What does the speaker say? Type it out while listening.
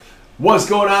What's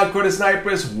going on, credit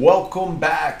snipers? Welcome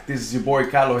back. This is your boy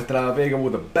Carlos Estrada Vega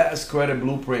with the best credit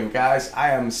blueprint. Guys,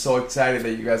 I am so excited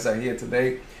that you guys are here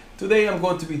today. Today I'm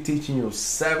going to be teaching you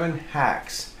 7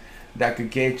 hacks that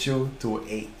could get you to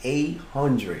a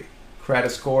 800 credit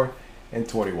score in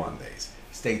 21 days.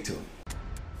 Stay tuned.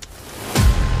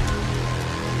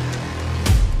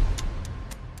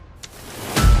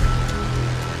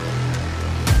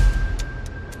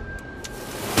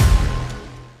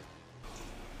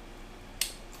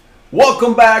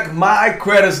 Welcome back, my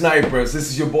credit snipers. This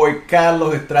is your boy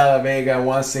Carlos Estrada Vega.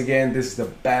 Once again, this is the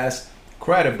best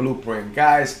credit blueprint.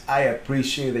 Guys, I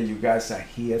appreciate that you guys are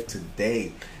here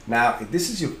today. Now, if this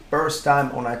is your first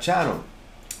time on our channel,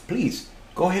 please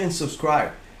go ahead and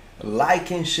subscribe,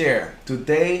 like and share.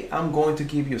 Today, I'm going to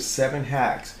give you 7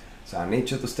 hacks. So I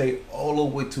need you to stay all the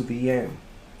way to the end.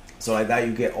 So like that,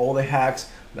 you get all the hacks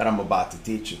that I'm about to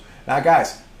teach you. Now,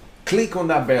 guys, click on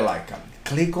that bell icon.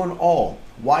 Click on all.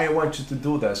 Why I want you to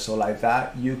do that, so like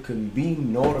that you can be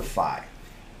notified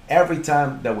every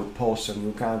time that we post a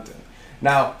new content.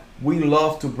 Now, we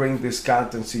love to bring this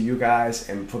content to you guys,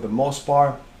 and for the most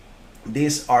part,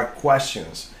 these are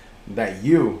questions that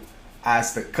you,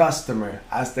 as the customer,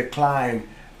 as the client,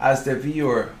 as the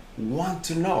viewer, want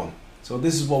to know. So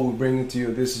this is what we bring to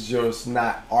you. This is just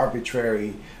not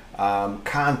arbitrary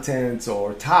content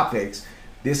or topics.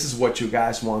 This is what you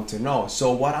guys want to know.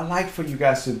 So what I like for you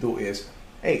guys to do is,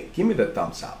 hey, give me the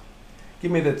thumbs up.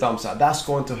 Give me the thumbs up. That's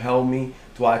going to help me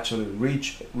to actually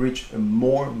reach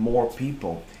more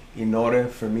people in order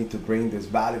for me to bring this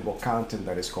valuable content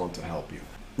that is going to help you.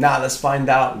 Now let's find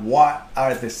out what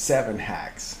are the 7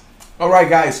 hacks. All right,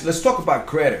 guys, let's talk about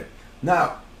credit.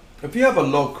 Now, if you have a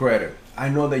low credit, I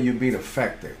know that you've been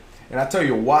affected. And I'll tell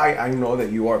you why I know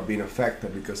that you are being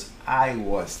affected, because I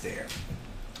was there.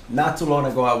 Not too long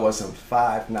ago, I was in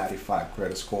 595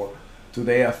 credit score.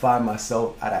 Today, I find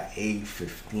myself at an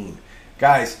 815.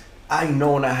 Guys, I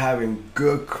know not having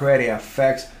good credit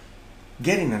affects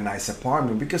getting a nice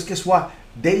apartment, because guess what?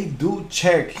 They do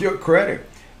check your credit.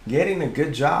 Getting a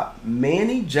good job.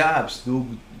 Many jobs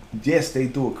do, yes, they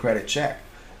do a credit check.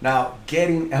 Now,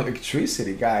 getting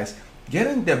electricity, guys,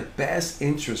 getting the best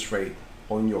interest rate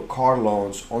on your car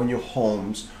loans, on your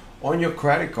homes, on your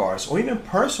credit cards, or even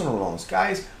personal loans.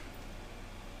 Guys,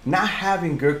 not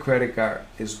having good credit card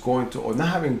is going to, or not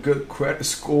having good credit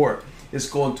score is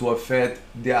going to affect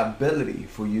the ability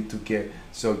for you to get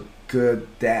so good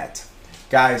debt.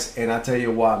 Guys, and I tell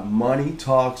you what, money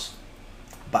talks,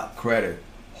 but credit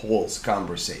holds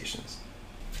conversations.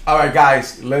 All right,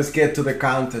 guys, let's get to the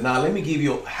content. Now, let me give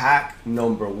you hack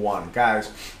number 1.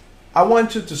 Guys, I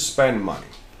want you to spend money,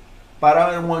 but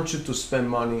I don't want you to spend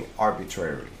money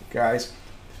arbitrarily. Guys,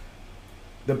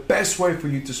 the best way for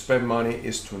you to spend money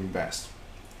is to invest.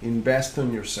 Invest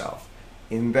on yourself.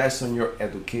 Invest on your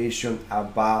education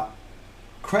about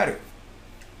credit.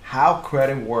 How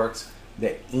credit works,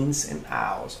 the ins and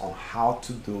outs on how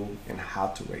to do and how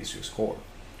to raise your score.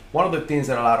 One of the things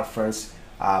that a lot of friends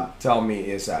tell me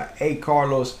is, hey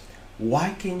Carlos,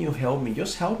 why can you help me?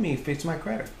 Just help me fix my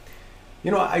credit. You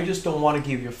know, I just don't want to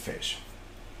give you a fish.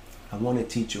 I want to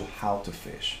teach you how to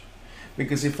fish.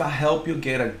 Because if I help you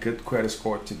get a good credit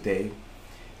score today,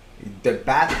 the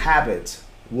bad habits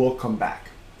will come back.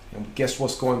 And guess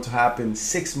what's going to happen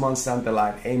 6 months down the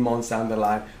line, 8 months down the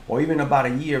line, or even about a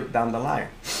year down the line?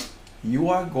 You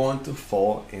are going to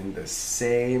fall in the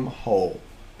same hole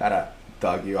that I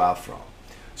dug you out from.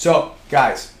 So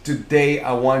guys, today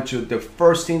I want you, the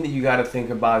first thing that you got to think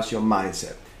about is your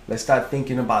mindset. Let's start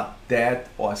thinking about debt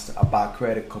or about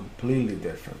credit completely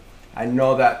different. I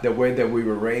know that the way that we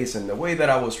were raised and the way that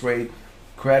I was raised,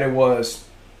 credit was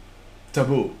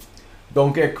taboo.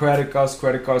 Don't get credit cards.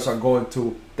 Credit cards are going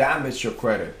to damage your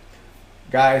credit.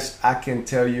 Guys, I can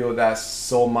tell you that's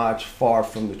so much far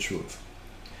from the truth.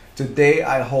 Today,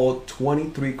 I hold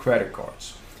 23 credit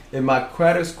cards. And my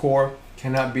credit score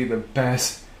cannot be the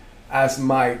best as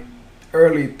my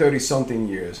early 30-something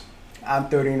years. I'm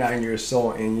 39 years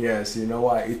old, and yes, you know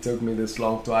what? It took me this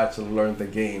long to actually learn the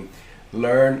game.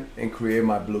 Learn and create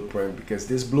my blueprint, because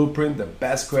this blueprint, the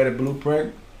best credit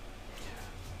blueprint,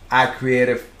 I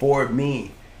created for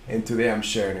me, and today I'm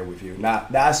sharing it with you. Now,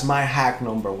 that's my hack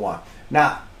number 1.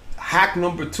 Now, hack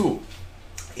number 2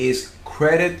 is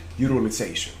credit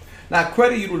utilization. Now,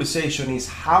 credit utilization is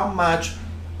how much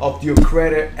of your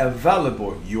credit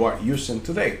available you are using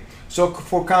today. So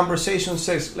for conversation's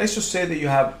sake, let's just say that you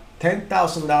have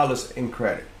 $10,000 in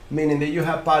credit, meaning that you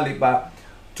have probably about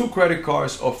 2 credit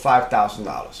cards of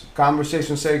 $5,000.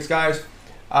 Conversation sake, guys,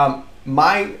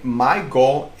 my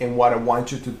goal and what I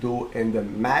want you to do, and the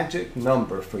magic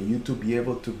number for you to be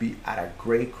able to be at a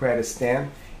great credit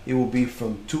stand, it will be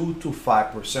from 2 to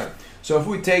 5%. So if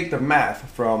we take the math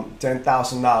from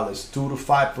 $10,000, 2 to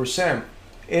 5%,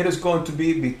 it is going to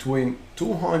be between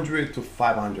 $200 to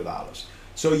 $500.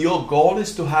 So your goal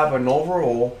is to have an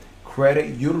overall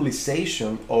credit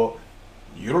utilization or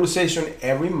utilization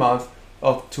every month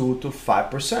of 2 to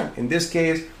 5%. In this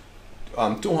case,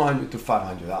 $200 to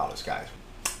 $500, guys.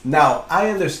 Now, I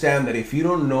understand that if you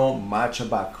don't know much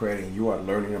about credit and you are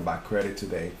learning about credit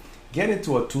today, getting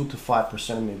to a 2 to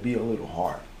 5% may be a little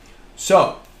hard.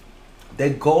 So the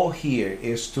goal here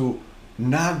is to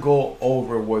not go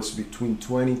over what's between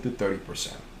 20 to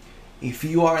 30%. If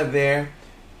you are there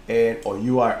or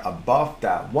you are above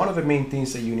that, one of the main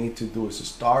things that you need to do is to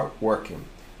start working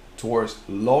towards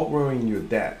lowering your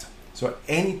debt. So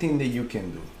anything that you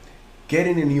can do,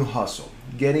 getting a new hustle,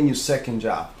 getting your second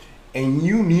job, and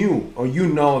you knew or you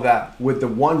know that with the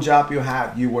one job you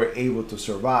had, you were able to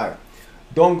survive.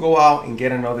 Don't go out and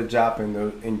get another job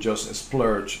and just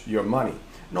splurge your money.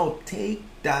 No, take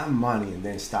that money and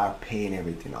then start paying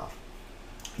everything off.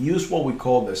 Use what we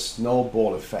call the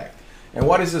snowball effect. And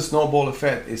what is the snowball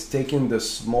effect? It's taking the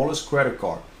smallest credit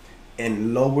card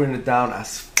and lowering it down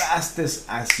as fast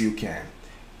as you can.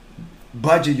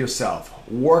 Budget yourself.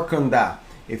 Work on that.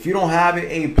 If you don't have it,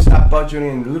 hey, start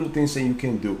budgeting little things that you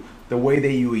can do. The way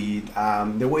that you eat,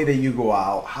 the way that you go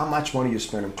out, how much money you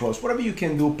spend on clothes, whatever you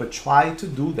can do, but try to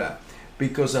do that.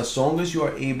 Because as long as you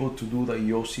are able to do that,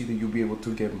 you'll see that you'll be able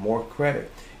to get more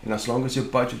credit. And as long as you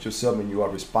budget yourself and you are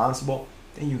responsible,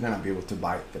 then you're going to be able to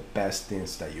buy the best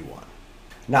things that you want.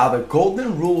 Now, the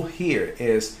golden rule here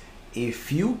is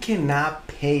if you cannot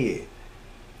pay it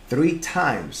 3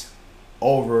 times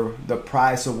over the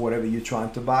price of whatever you're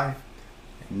trying to buy,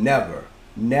 never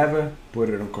put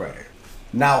it on credit.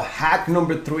 Now, hack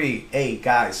number 3, hey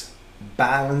guys,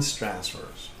 balance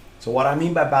transfers. So what I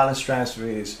mean by balance transfer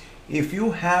is if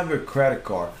you have a credit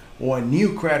card or a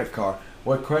new credit card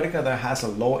or a credit card that has a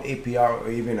low APR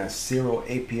or even a 0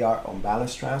 APR on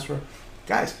balance transfer,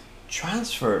 guys,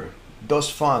 transfer those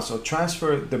funds or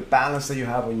transfer the balance that you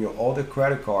have on your other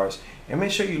credit cards and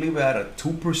make sure you leave it at a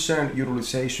 2%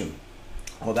 utilization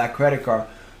of that credit card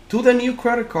to the new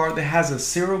credit card that has a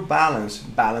 0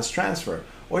 balance transfer,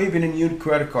 or even a new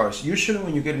credit cards. Usually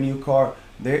when you get a new car,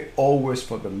 they always,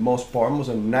 for the most part, almost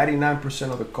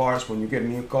 99% of the cars when you get a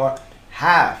new car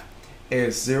have a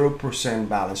 0%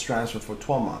 balance transfer for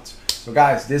 12 months. So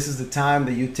guys, this is the time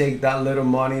that you take that little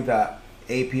money, that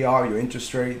APR, your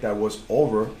interest rate that was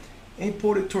over, and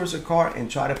put it towards the car and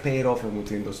try to pay it off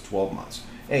within those 12 months.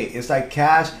 Hey, it's like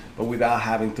cash, but without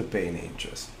having to pay any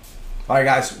interest. All right,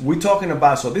 guys, we're talking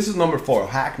about, so this is number 4,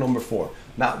 hack number 4.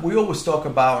 Now, we always talk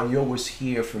about, and you always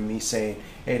hear from me saying,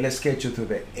 hey, let's get you to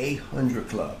the 800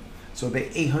 club. So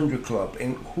the 800 club,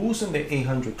 and who's in the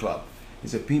 800 club?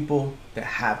 Is the people that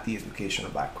have the education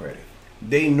about credit.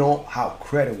 They know how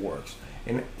credit works.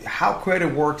 And how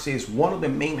credit works is one of the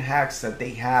main hacks that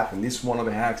they have, and this is one of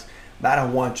the hacks that I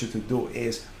want you to do,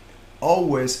 is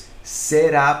always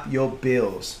set up your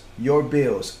bills,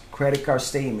 credit card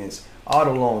statements,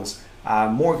 auto loans,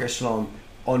 mortgage loan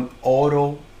on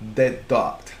auto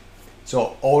deduct.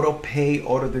 So auto pay,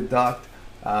 auto deduct,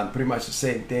 pretty much the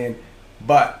same thing,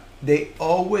 but they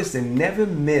never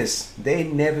miss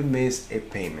a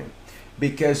payment,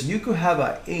 because you could have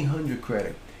an 800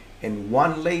 credit and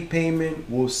one late payment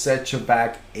will set you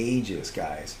back ages,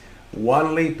 guys.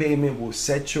 One late payment will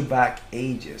set you back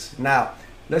ages. Now,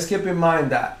 let's keep in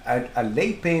mind that a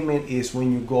late payment is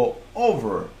when you go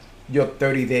over your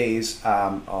 30 days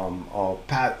or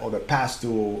the past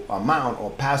due amount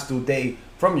or past due date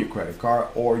from your credit card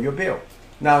or your bill.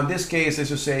 Now, in this case, let's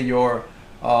just say your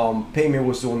payment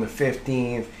was due on the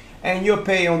 15th and you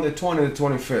pay on the 20th to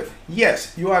 25th.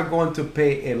 Yes, you are going to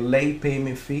pay a late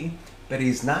payment fee, but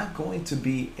it's not going to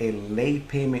be a late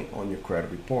payment on your credit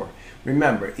report.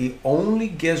 Remember, it only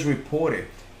gets reported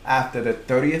after the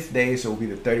 30th day, so it will be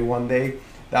the 31 day.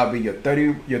 That'll be your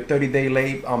 30-day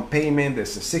late payment.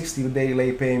 There's a 60-day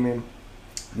late payment,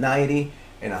 90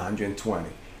 and 120.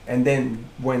 And then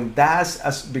when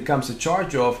that becomes a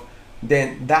charge off,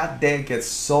 then that debt gets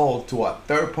sold to a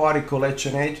third-party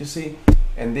collection agency,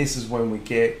 and this is when we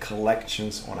get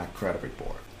collections on our credit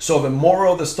report. So the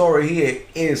moral of the story here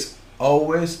is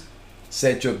always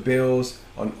set your bills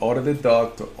on auto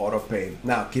deduct or auto pay.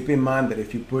 Now, keep in mind that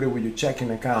if you put it with your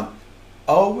checking account,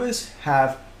 always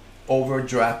have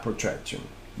overdraft protection.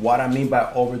 What I mean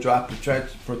by overdraft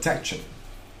protection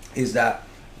is that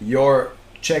your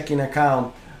checking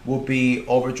account will be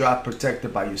overdraft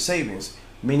protected by your savings,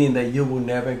 meaning that you will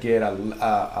never get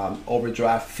a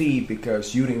overdraft fee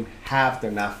because you didn't have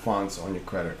enough funds on your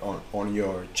credit on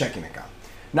your checking account.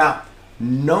 Now,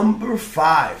 Number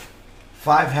five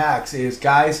hacks is,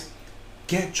 guys,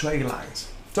 get trade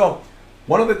lines. So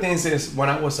one of the things is when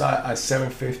I was at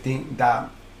 750,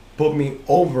 that put me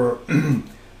over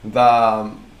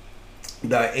the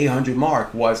 800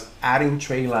 mark, was adding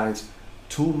trade lines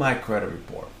to my credit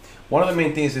report. One of the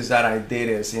main things is that I did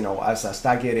is, as I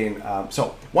start getting,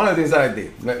 so one of the things that I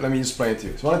did, let me explain to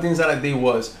you. So one of the things that I did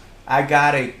was I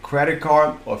got a credit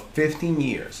card of 15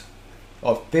 years.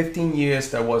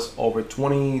 That was over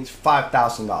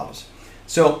 $25,000.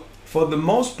 So for the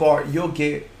most part, you'll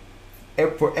get,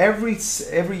 for every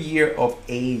year of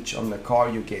age on the car,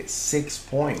 you get 6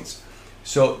 points.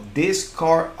 So this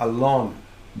car alone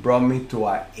brought me to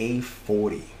a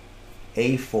A40.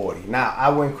 Now I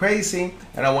went crazy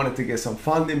and I wanted to get some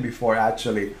funding before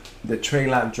actually the trade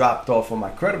line dropped off on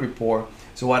my credit report.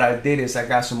 So what I did is I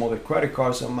got some other credit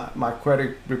cards, and my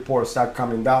credit report started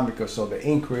coming down because of the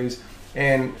increase.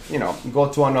 And go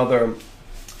to another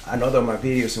of my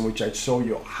videos in which I show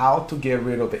you how to get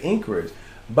rid of the increase.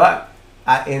 But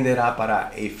I ended up at a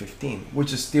 815,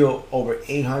 which is still over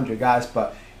 800, guys.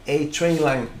 But a trade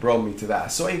line brought me to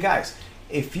that. So hey guys,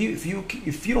 if you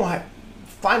don't have,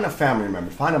 find a family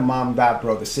member, find a mom, dad,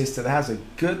 brother, sister that has a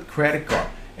good credit card.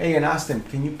 Hey, and ask them,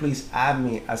 can you please add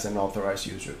me as an authorized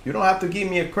user? You don't have to give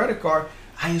me a credit card.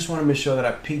 I just want to make sure that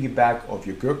I piggyback off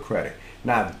your good credit.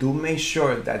 Now, do make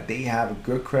sure that they have a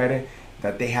good credit,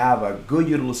 that they have a good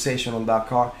utilization on that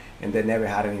car, and they never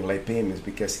had any late payments,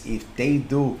 because if they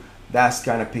do, that's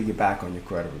going to piggyback on your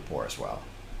credit report as well.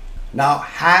 Now,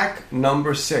 hack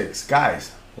number 6,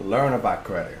 guys, learn about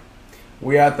credit.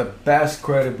 We are the best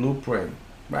credit blueprint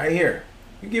right here.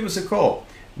 You give us a call.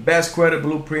 Best credit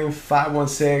blueprint,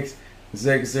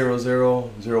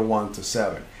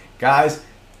 516-600-0127. Guys,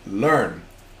 learn.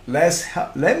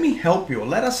 Let me help you.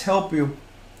 Let us help you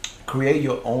create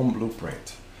your own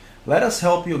blueprint. Let us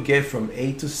help you get from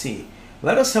A to C.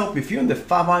 Let us help you. If you're in the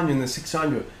 500 and the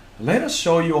 600, let us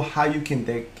show you how you can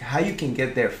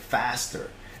get there faster.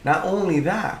 Not only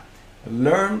that,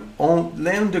 learn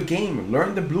the game,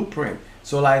 learn the blueprint.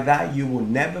 So like that, you will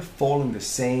never fall in the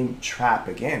same trap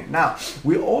again. Now,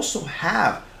 we also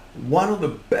have one of the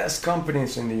best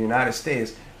companies in the United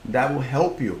States that will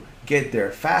help you get there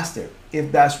faster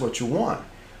if that's what you want.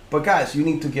 But guys, you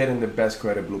need to get in the best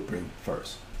credit blueprint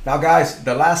first. Now guys,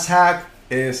 the last hack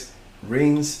is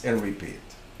rinse and repeat.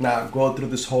 Now go through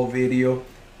this whole video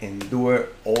and do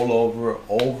it all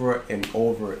over and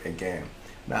over again.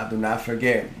 Now do not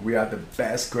forget, we are the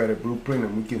best credit blueprint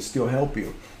and we can still help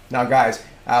you. Now guys,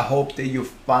 I hope that you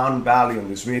found value in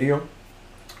this video.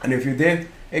 And if you did,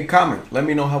 hey, comment. Let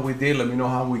me know how we did. Let me know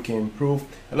how we can improve.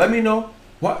 And let me know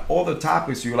what other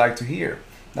topics you like to hear.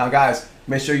 Now guys,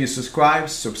 make sure you subscribe.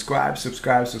 Make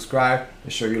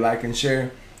sure you like and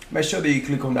share. Make sure that you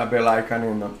click on that bell icon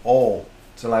and on all,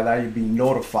 so like that you'll be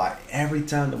notified every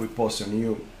time that we post a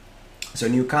new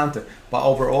content. But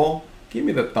overall, give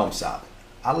me the thumbs up.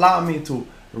 Allow me to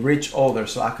reach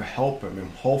others so I can help them, and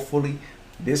hopefully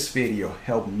this video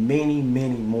help many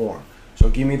more. So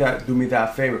do me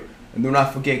that favor, and do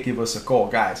not forget, give us a call,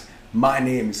 guys. My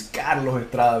name is Carlos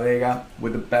Estrada Vega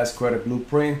with the best credit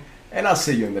blueprint, and I'll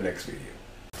see you in the next video.